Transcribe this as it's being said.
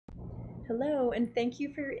Hello, and thank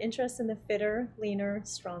you for your interest in the Fitter, Leaner,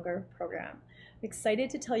 Stronger program. I'm excited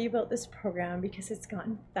to tell you about this program because it's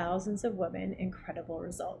gotten thousands of women incredible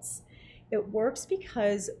results. It works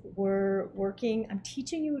because I'm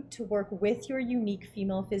teaching you to work with your unique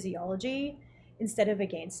female physiology instead of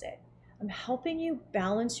against it. I'm helping you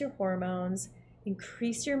balance your hormones,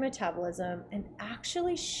 increase your metabolism, and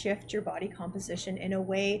actually shift your body composition in a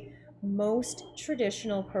way most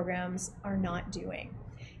traditional programs are not doing.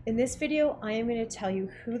 In this video, I am going to tell you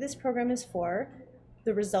who this program is for,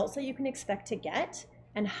 the results that you can expect to get,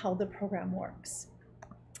 and how the program works.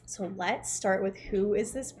 So let's start with who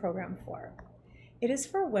is this program for. It is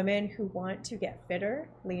for women who want to get fitter,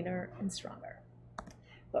 leaner, and stronger.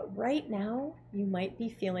 But right now, you might be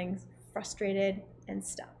feeling frustrated and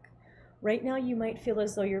stuck. Right now, you might feel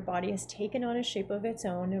as though your body has taken on a shape of its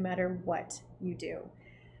own no matter what you do.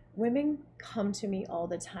 Women come to me all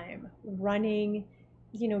the time, running,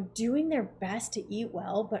 doing their best to eat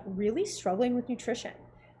well, but really struggling with nutrition.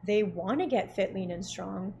 They want to get fit, lean, and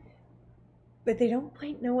strong, but they don't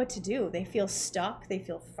quite know what to do. They feel stuck, they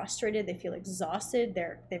feel frustrated, they feel exhausted,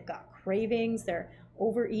 they've got cravings, they're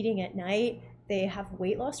overeating at night, they have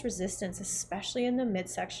weight loss resistance, especially in the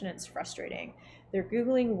midsection. It's frustrating. They're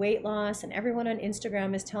Googling weight loss, and everyone on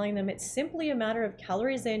Instagram is telling them it's simply a matter of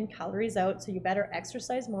calories in, calories out, so you better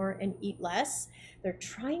exercise more and eat less. They're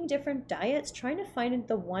trying different diets, trying to find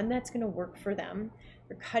the one that's going to work for them.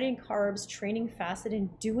 They're cutting carbs, training fasted,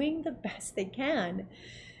 and doing the best they can,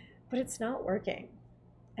 but it's not working.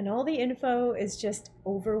 And all the info is just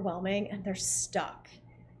overwhelming, and they're stuck,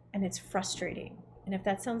 and it's frustrating. And if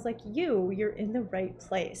that sounds like you're in the right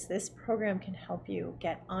place. This program can help you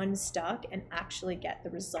get unstuck and actually get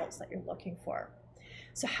the results that you're looking for.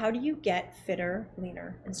 So how do you get fitter,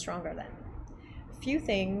 leaner, and stronger then? A few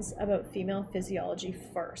things about female physiology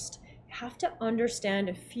first. You have to understand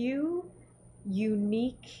a few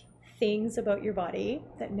unique things about your body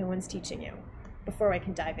that no one's teaching you before I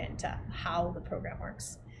can dive into how the program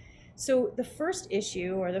works. So the first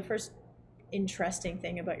issue, or the first interesting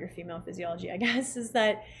thing about your female physiology, I guess, is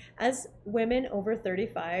that as women over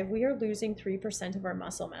 35, we are losing 3% of our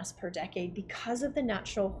muscle mass per decade because of the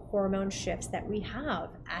natural hormone shifts that we have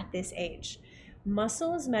at this age.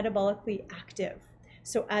 Muscle is metabolically active.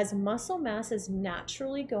 So as muscle mass is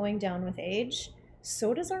naturally going down with age,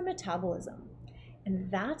 so does our metabolism.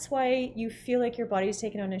 And that's why you feel like your body's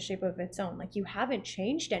taken on a shape of its own. Like you haven't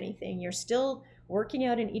changed anything. You're still working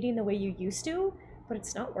out and eating the way you used to, but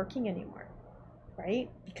it's not working anymore.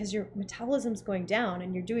 Right? Because your metabolism's going down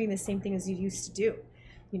and you're doing the same thing as you used to do,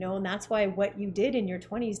 and that's why what you did in your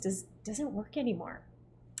 20s doesn't work anymore.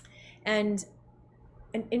 And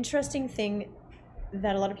an interesting thing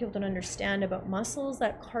that a lot of people don't understand about muscle is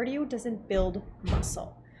that cardio doesn't build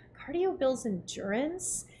muscle. Cardio builds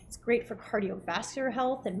endurance. It's great for cardiovascular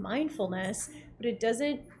health and mindfulness, but it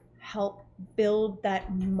doesn't help build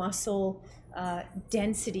that muscle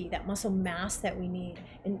density, that muscle mass that we need.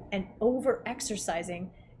 And over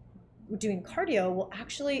exercising, doing cardio will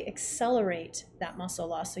actually accelerate that muscle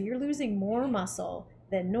loss. So you're losing more muscle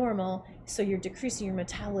than normal, so you're decreasing your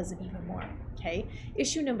metabolism even more. Okay.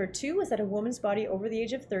 Issue number 2 is that a woman's body over the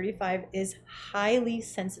age of 35 is highly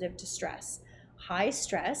sensitive to stress. High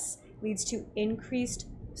stress leads to increased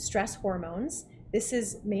stress hormones. This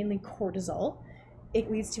is mainly cortisol.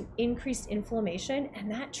 It leads to increased inflammation,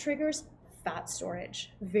 and that triggers fat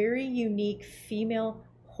storage. Very unique female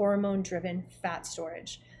hormone-driven fat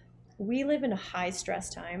storage. We live in a high stress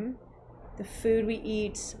time. The food we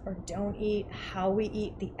eat or don't eat, how we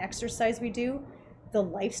eat, the exercise we do, the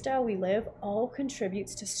lifestyle we live all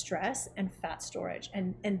contributes to stress and fat storage.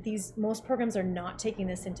 And most programs are not taking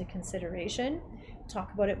this into consideration. We'll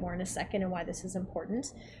talk about it more in a second and why this is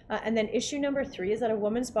important. And then issue number 3 is that a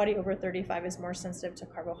woman's body over 35 is more sensitive to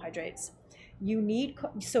carbohydrates.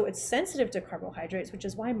 So it's sensitive to carbohydrates, which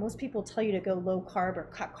is why most people tell you to go low carb or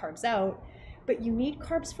cut carbs out, but you need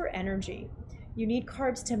carbs for energy. You need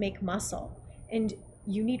carbs to make muscle, and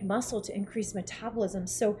you need muscle to increase metabolism.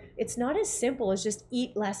 So it's not as simple as just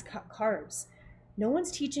eat less, cut carbs. No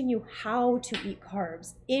one's teaching you how to eat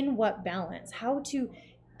carbs, in what balance, how to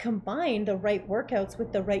combine the right workouts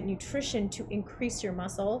with the right nutrition to increase your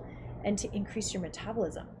muscle and to increase your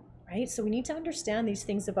metabolism. Right? So we need to understand these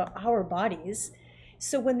things about our bodies.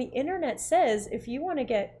 So when the internet says, if you want to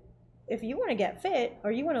get fit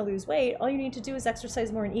or you want to lose weight, all you need to do is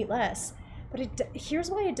exercise more and eat less. But here's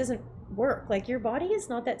why it doesn't work. Like, your body is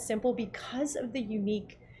not that simple because of the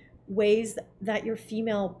unique ways that your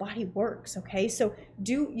female body works. Okay, so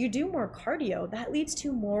you do more cardio, that leads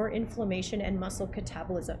to more inflammation and muscle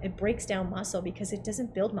catabolism. It breaks down muscle because it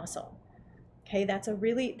doesn't build muscle. Okay,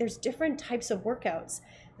 there's different types of workouts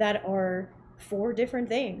that are for different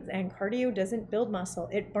things, and cardio doesn't build muscle,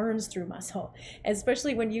 it burns through muscle,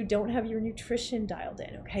 especially when you don't have your nutrition dialed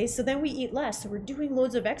in. Okay, so then we eat less, so we're doing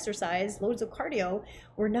loads of exercise, loads of cardio,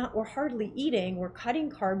 we're hardly eating, we're cutting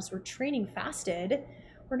carbs, we're training fasted,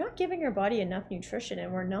 we're not giving our body enough nutrition,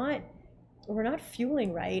 and we're not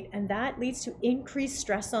fueling right, and that leads to increased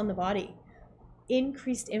stress on the body,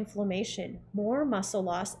 increased inflammation, more muscle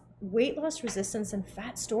loss, weight loss resistance, and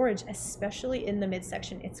fat storage, especially in the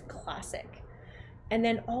midsection. It's classic. And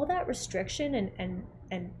then all that restriction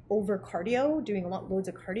and over cardio, doing loads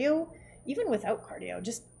of cardio, even without cardio,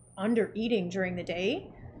 just under eating during the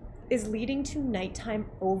day, is leading to nighttime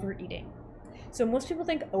overeating. So most people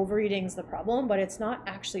think overeating is the problem, but it's not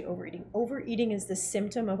actually overeating. Overeating is the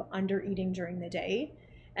symptom of undereating during the day.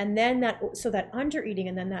 And then that undereating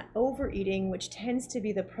and then that overeating, which tends to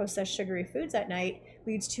be the processed sugary foods at night,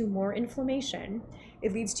 leads to more inflammation.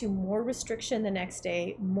 It leads to more restriction the next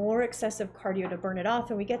day, more excessive cardio to burn it off.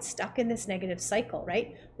 And we get stuck in this negative cycle,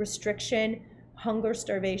 right? Restriction, hunger,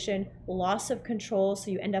 starvation, loss of control. So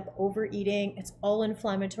you end up overeating. It's all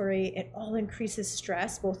inflammatory. It all increases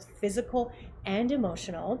stress, both physical and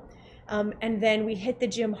emotional. And then we hit the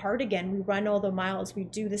gym hard again. We run all the miles. We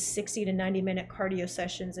do the 60 to 90 minute cardio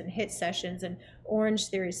sessions and HIIT sessions and Orange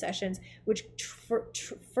Theory sessions, which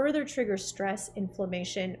further trigger stress,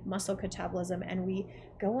 inflammation, muscle catabolism, and we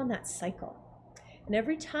go on that cycle. And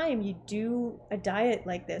every time you do a diet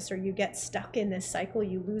like this, or you get stuck in this cycle,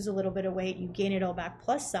 you lose a little bit of weight, you gain it all back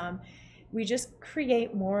plus some, we just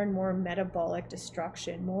create more and more metabolic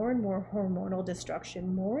destruction, more and more hormonal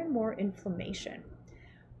destruction, more and more inflammation.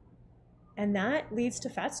 And that leads to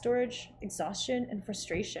fat storage, exhaustion, and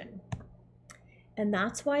frustration. And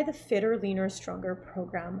that's why the Fitter, Leaner, Stronger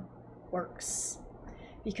program works.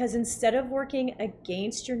 Because instead of working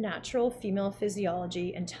against your natural female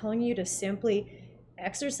physiology and telling you to simply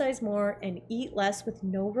exercise more and eat less with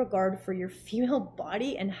no regard for your female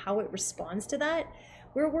body and how it responds to that,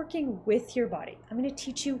 we're working with your body. I'm going to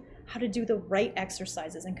teach you how to do the right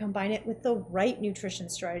exercises and combine it with the right nutrition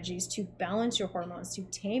strategies to balance your hormones, to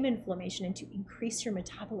tame inflammation, and to increase your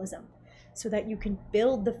metabolism so that you can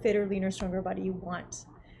build the fitter, leaner, stronger body you want.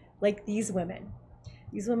 Like these women.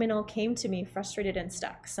 These women all came to me frustrated and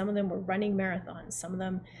stuck. Some of them were running marathons. Some of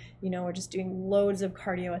them, were just doing loads of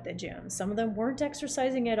cardio at the gym. Some of them weren't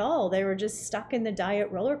exercising at all. They were just stuck in the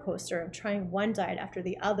diet roller coaster of trying one diet after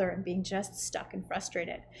the other and being just stuck and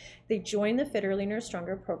frustrated. They joined the Fitter, Leaner,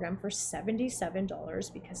 Stronger program for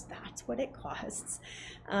 $77 because that's what it costs.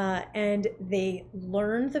 And they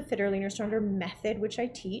learned the Fitter, Leaner, Stronger method, which I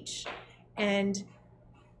teach, and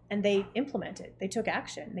they implemented, they took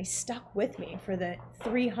action, they stuck with me for the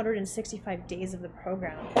 365 days of the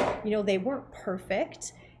program. They weren't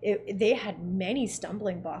perfect. They had many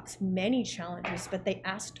stumbling blocks, many challenges, but they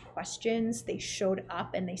asked questions, they showed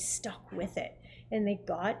up, and they stuck with it, and they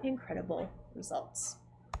got incredible results.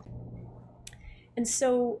 And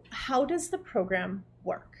so how does the program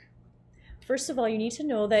work? First of all, you need to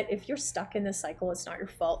know that if you're stuck in this cycle, it's not your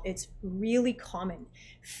fault. It's really common.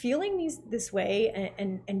 Feeling this way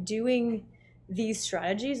and doing these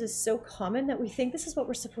strategies is so common that we think this is what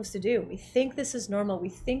we're supposed to do. We think this is normal. We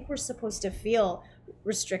think we're supposed to feel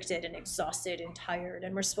restricted and exhausted and tired,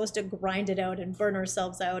 and we're supposed to grind it out and burn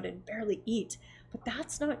ourselves out and barely eat. But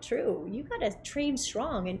that's not true. You got to train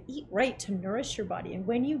strong and eat right to nourish your body. And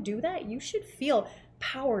when you do that, you should feel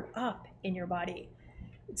powered up in your body.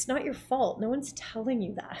 It's not your fault. No one's telling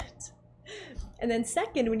you that. And then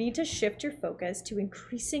second, we need to shift your focus to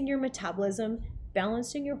increasing your metabolism,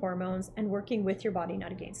 balancing your hormones, and working with your body,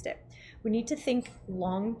 not against it. We need to think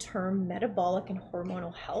long-term metabolic and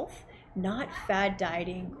hormonal health, not fad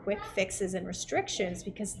dieting, quick fixes, and restrictions,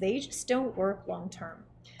 because they just don't work long-term.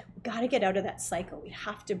 We've got to get out of that cycle. We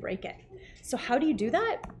have to break it. So how do you do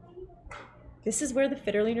that? This is where the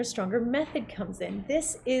Fitter, Leaner, Stronger method comes in.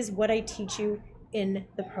 This is what I teach you in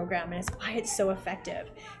the program, and it's why it's so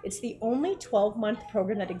effective. It's the only 12-month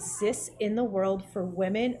program that exists in the world for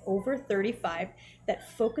women over 35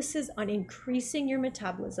 that focuses on increasing your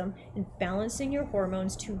metabolism and balancing your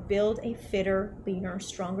hormones to build a fitter, leaner,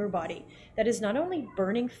 stronger body that is not only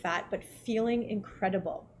burning fat but feeling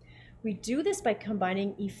incredible. We do this by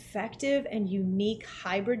combining effective and unique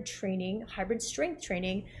hybrid strength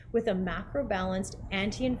training with a macro-balanced,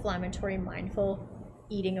 anti-inflammatory, mindful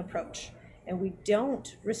eating approach. And we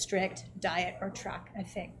don't restrict, diet, or track a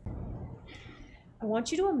thing. I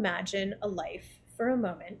want you to imagine a life for a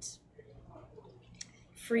moment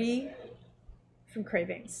free from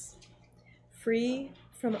cravings, free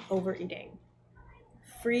from overeating,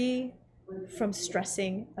 free from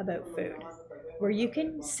stressing about food, where you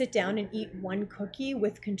can sit down and eat one cookie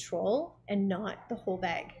with control and not the whole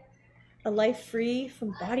bag. A life free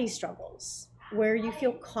from body struggles, where you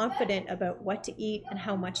feel confident about what to eat and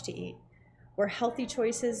how much to eat, where healthy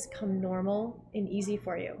choices come normal and easy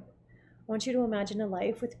for you. I want you to imagine a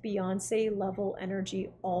life with Beyonce level energy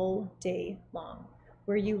all day long,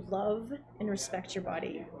 where you love and respect your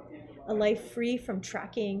body. A life free from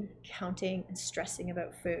tracking, counting, and stressing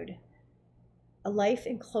about food. A life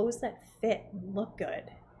in clothes that fit and look good,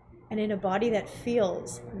 and in a body that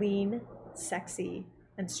feels lean, sexy,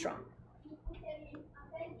 and strong.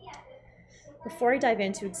 Before I dive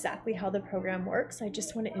into exactly how the program works, I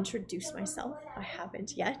just want to introduce myself. I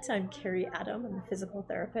haven't yet. I'm Carrie Adam. I'm a physical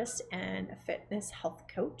therapist and a fitness health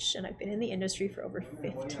coach, and I've been in the industry for over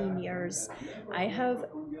 15 years. I have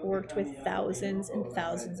worked with thousands and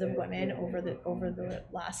thousands of women over the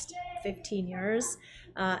last 15 years,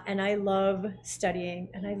 and I love studying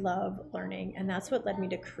and I love learning, and that's what led me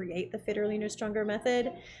to create the Fitter, Leaner, Stronger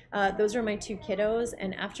method. Those are my two kiddos,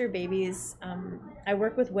 and after babies, I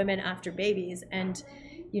work with women after babies. And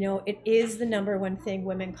you know, it is the number one thing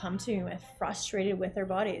women come to me with, frustrated with their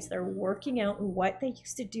bodies. They're working out and what they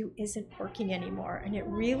used to do isn't working anymore. And it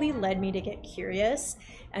really led me to get curious,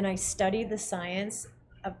 and I studied the science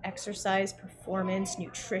of exercise, performance,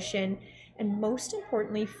 nutrition, and most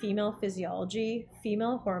importantly, female physiology,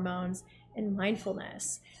 female hormones, and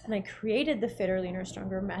mindfulness. And I created the Fitter, Leaner,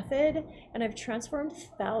 Stronger method, and I've transformed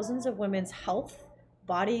thousands of women's health,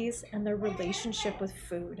 bodies, and their relationship with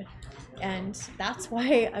food. And that's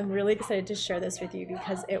why I'm really excited to share this with you,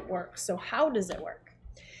 because it works. So how does it work?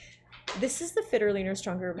 This is the Fitter, Leaner,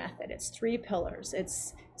 Stronger method. It's 3 pillars. It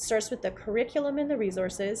starts with the curriculum and the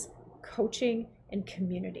resources, coaching, and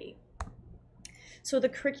community. So the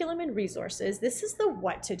curriculum and resources, this is the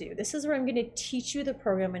what to do. This is where I'm going to teach you the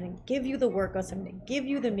program. I'm going to give you the workouts. I'm going to give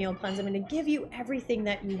you the meal plans. I'm going to give you everything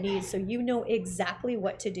that you need so you know exactly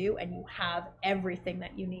what to do and you have everything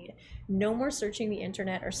that you need. No more searching the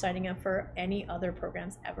internet or signing up for any other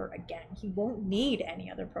programs ever again. You won't need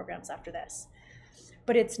any other programs after this.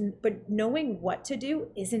 But knowing what to do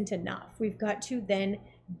isn't enough. We've got to then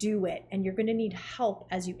do it, and you're going to need help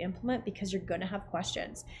as you implement, because you're going to have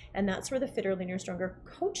questions. And that's where the Fitter, Leaner, Stronger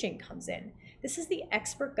coaching comes in. This is the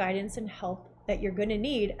expert guidance and help that you're going to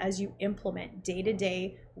need as you implement day to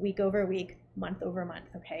day, week over week, month over month,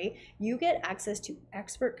 okay? You get access to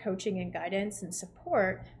expert coaching and guidance and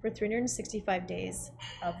support for 365 days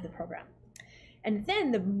of the program. And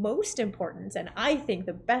then the most important, and I think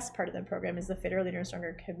the best part of the program, is the Fitter, Leaner,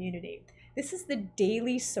 Stronger community. This is the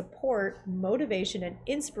daily support, motivation, and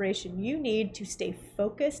inspiration you need to stay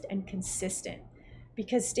focused and consistent.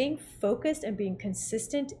 Because staying focused and being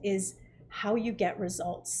consistent is how you get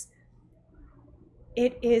results.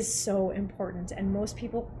 It is so important, and most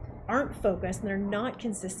people aren't focused and they're not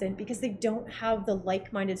consistent because they don't have the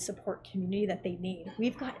like-minded support community that they need.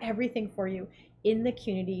 We've got everything for you in the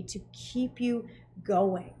community to keep you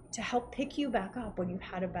going, to help pick you back up when you've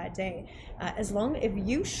had a bad day. If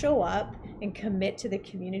you show up and commit to the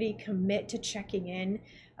community, commit to checking in,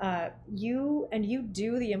 you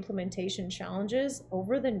do the implementation challenges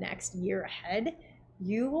over the next year ahead,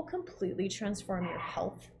 you will completely transform your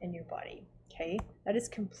health and your body. Okay, that is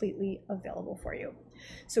completely available for you.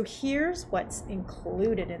 So here's what's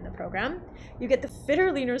included in the program. You get the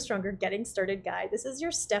Fitter, Leaner, Stronger Getting Started Guide. This is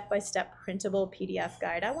your step-by-step printable PDF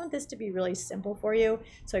guide. I want this to be really simple for you.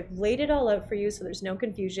 So I've laid it all out for you so there's no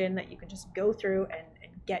confusion, that you can just go through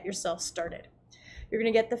and get yourself started. You're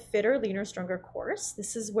gonna get the Fitter, Leaner, Stronger course.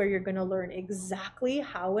 This is where you're gonna learn exactly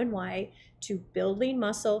how and why to build lean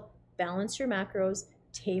muscle, balance your macros,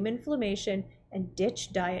 tame inflammation, and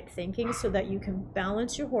ditch diet thinking so that you can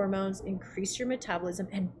balance your hormones, increase your metabolism,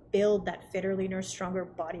 and build that fitter, leaner, stronger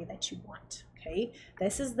body that you want, okay?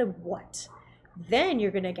 This is the what. Then you're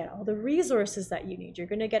gonna get all the resources that you need. You're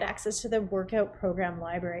gonna get access to the workout program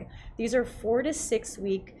library. These are 4 to 6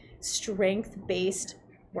 week strength-based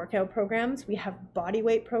workout programs. We have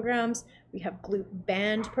bodyweight programs, we have glute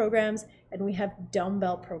band programs, and we have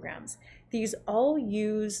dumbbell programs. These all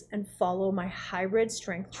use and follow my hybrid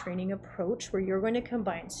strength training approach, where you're going to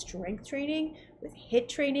combine strength training with HIIT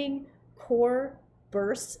training, core,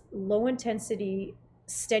 bursts, low intensity,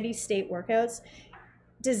 steady state workouts,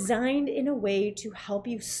 designed in a way to help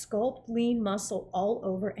you sculpt lean muscle all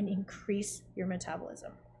over and increase your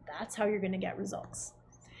metabolism. That's how you're going to get results.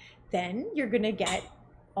 Then you're going to get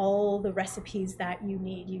all the recipes that you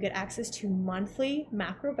need. You get access to monthly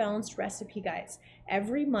macro balanced recipe guides.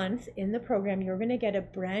 Every month in the program, you're going to get a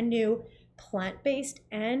brand new plant-based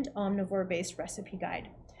and omnivore-based recipe guide.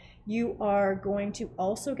 You are going to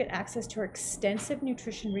also get access to our extensive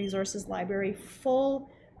nutrition resources library full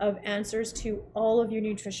of answers to all of your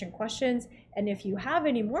nutrition questions. And if you have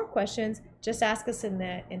any more questions, just ask us in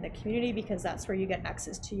the community, because that's where you get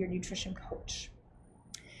access to your nutrition coach.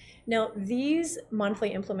 Now, these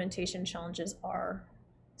monthly implementation challenges are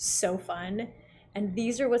so fun, and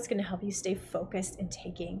these are what's going to help you stay focused and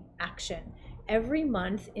taking action. Every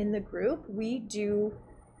month in the group, we do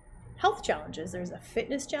health challenges. There's a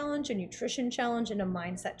fitness challenge, a nutrition challenge, and a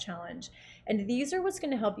mindset challenge. And these are what's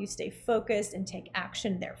going to help you stay focused and take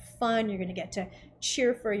action. They're fun. You're going to get to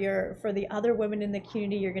cheer for the other women in the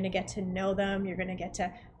community. You're going to get to know them. You're going to get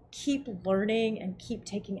to keep learning and keep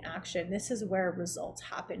taking action. This is where results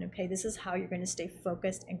happen, okay? This is how you're going to stay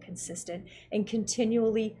focused and consistent and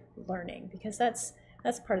continually learning, because that's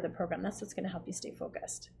part of the program. That's what's going to help you stay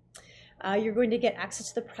focused. You're going to get access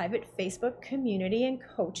to the private Facebook community and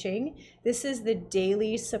coaching. This is the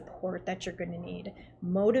daily support that you're going to need.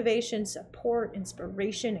 Motivation, support,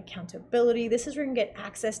 inspiration, accountability. This is where you can get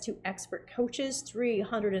access to expert coaches,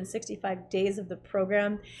 365 days of the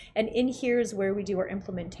program. And in here is where we do our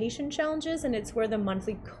implementation challenges, and it's where the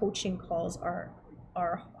monthly coaching calls are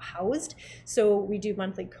housed. So we do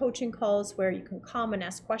monthly coaching calls where you can come and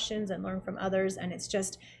ask questions and learn from others. And it's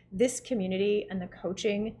just this community and the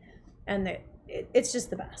coaching, and it's just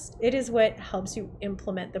the best. It is what helps you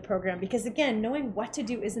implement the program, because again, knowing what to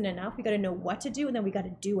do isn't enough. We got to know what to do, and then we got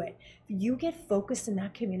to do it. If you get focused in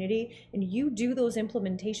that community and you do those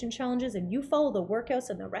implementation challenges and you follow the workouts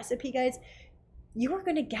and the recipe guides, you are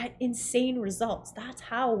going to get insane results. That's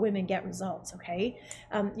how women get results, okay?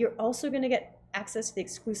 You're also going to get access to the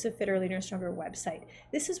exclusive Fitter, Leaner, Stronger website.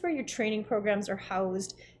 This is where your training programs are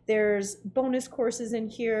housed. There's bonus courses in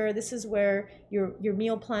here. This is where your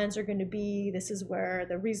meal plans are going to be. This is where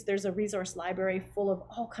there's a resource library full of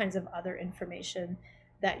all kinds of other information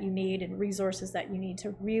that you need and resources that you need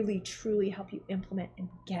to really, truly help you implement and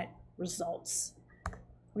get results.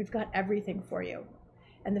 We've got everything for you.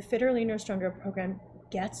 And the Fitter, Leaner, Stronger program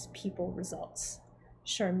gets people results.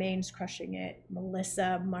 Charmaine's crushing it.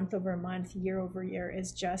 Melissa, month over month, year over year,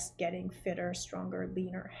 is just getting fitter, stronger,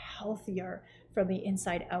 leaner, healthier from the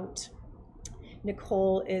inside out.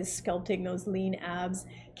 Nicole is sculpting those lean abs.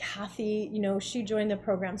 Kathy, she joined the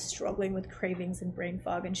program struggling with cravings and brain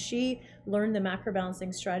fog, and she learned the macro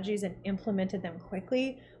balancing strategies and implemented them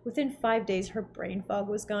quickly. Within 5 days, her brain fog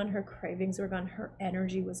was gone, her cravings were gone, her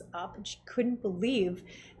energy was up, and she couldn't believe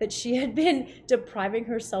that she had been depriving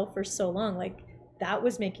herself for so long. That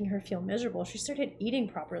was making her feel miserable. She started eating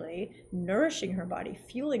properly, nourishing her body,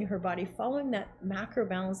 fueling her body, following that macro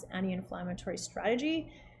balanced anti-inflammatory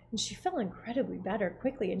strategy, and she felt incredibly better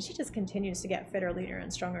quickly, and she just continues to get fitter, leaner,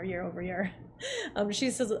 and stronger year over year.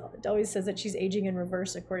 She always says that she's aging in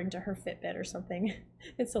reverse according to her Fitbit or something.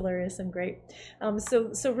 It's hilarious and great.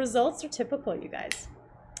 So results are typical, you guys.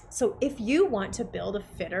 So if you want to build a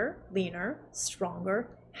fitter, leaner,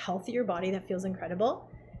 stronger, healthier body that feels incredible,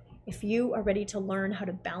 if you are ready to learn how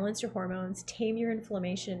to balance your hormones, tame your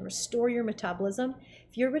inflammation, restore your metabolism,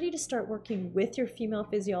 if you're ready to start working with your female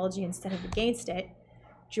physiology instead of against it,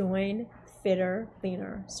 join Fitter,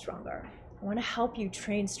 Leaner, Stronger. I want to help you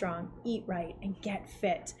train strong, eat right, and get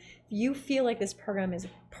fit. If you feel like this program is a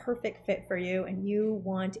perfect fit for you and you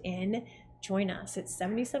want in, join us. It's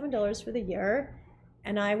 $77 for the year,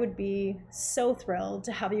 and I would be so thrilled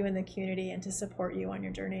to have you in the community and to support you on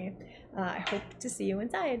your journey. I hope to see you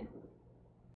inside.